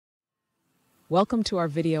Welcome to our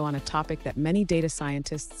video on a topic that many data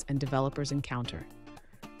scientists and developers encounter: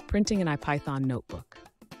 printing an iPython notebook.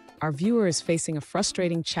 Our viewer is facing a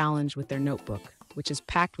frustrating challenge with their notebook, which is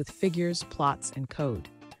packed with figures, plots, and code.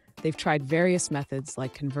 They've tried various methods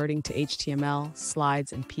like converting to HTML,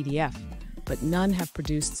 slides, and PDF, but none have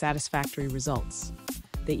produced satisfactory results.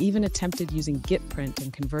 They even attempted using Git print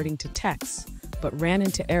and converting to text, but ran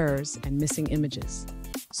into errors and missing images.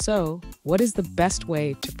 So, what is the best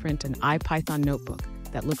way to print an iPython notebook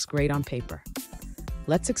that looks great on paper?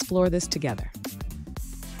 Let's explore this together.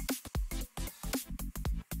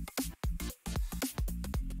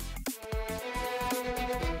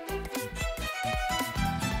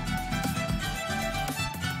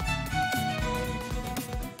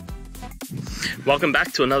 Welcome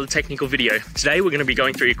back to another technical video. Today we're going to be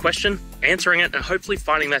going through your question, answering it, and hopefully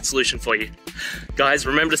finding that solution for you. Guys,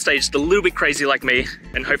 remember to stay just a little bit crazy like me,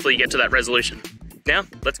 and hopefully you get to that resolution. Now,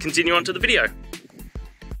 let's continue on to the video.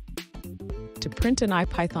 To print an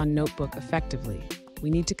iPython notebook effectively, we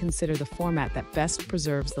need to consider the format that best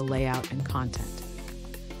preserves the layout and content.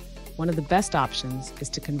 One of the best options is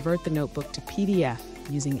to convert the notebook to PDF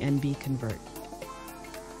using NB-convert.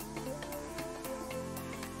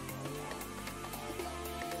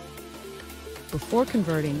 Before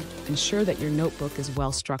converting, ensure that your notebook is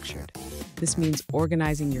well structured. This means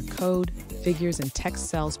organizing your code, figures, and text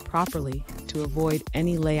cells properly to avoid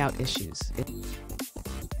any layout issues.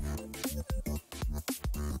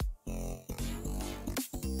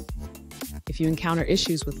 If you encounter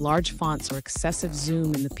issues with large fonts or excessive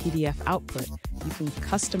zoom in the PDF output, you can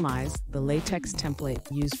customize the latex template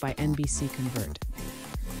used by NBC Convert.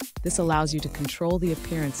 This allows you to control the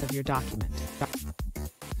appearance of your document.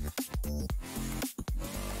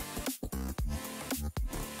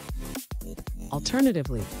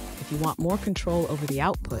 Alternatively, if you want more control over the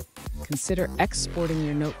output, consider exporting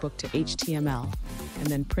your notebook to HTML and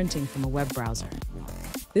then printing from a web browser.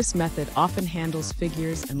 This method often handles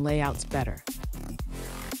figures and layouts better.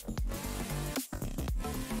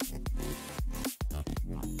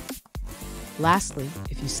 Lastly,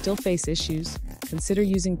 if you still face issues, consider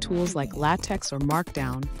using tools like LaTeX or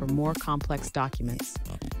Markdown for more complex documents,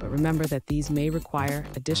 but remember that these may require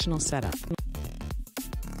additional setup.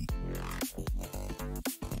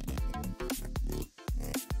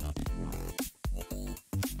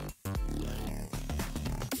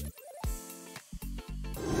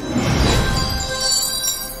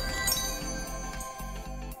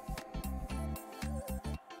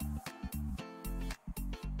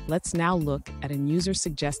 Let's now look at a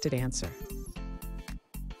user-suggested answer.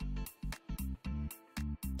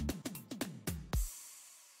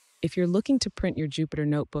 If you're looking to print your Jupyter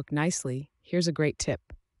notebook nicely, here's a great tip.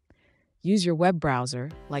 Use your web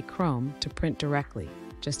browser, like Chrome, to print directly.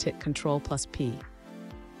 Just hit Ctrl+P.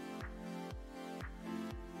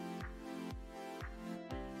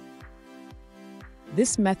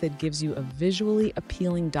 This method gives you a visually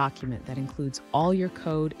appealing document that includes all your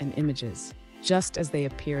code and images, just as they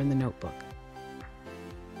appear in the notebook.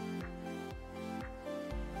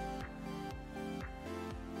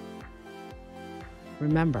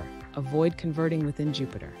 Remember, avoid converting within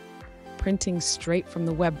Jupyter. Printing straight from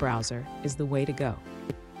the web browser is the way to go.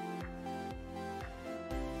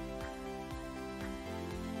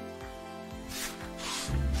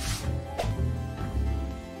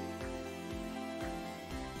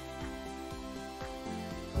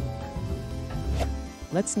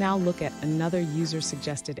 Let's now look at another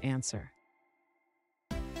user-suggested answer.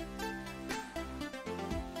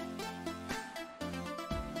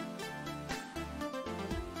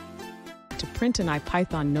 To print an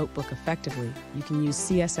iPython notebook effectively, you can use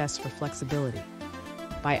CSS for flexibility.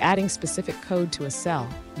 By adding specific code to a cell,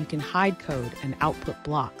 you can hide code and output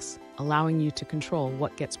blocks, allowing you to control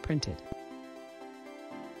what gets printed.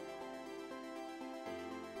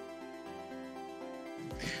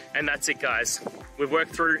 And that's it, guys. We've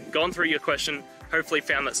gone through your question, hopefully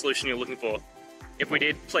found that solution you're looking for. If we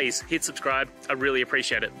did, please hit subscribe. I really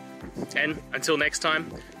appreciate it. And until next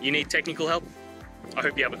time, you need technical help? I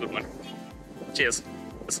hope you have a good one. Cheers.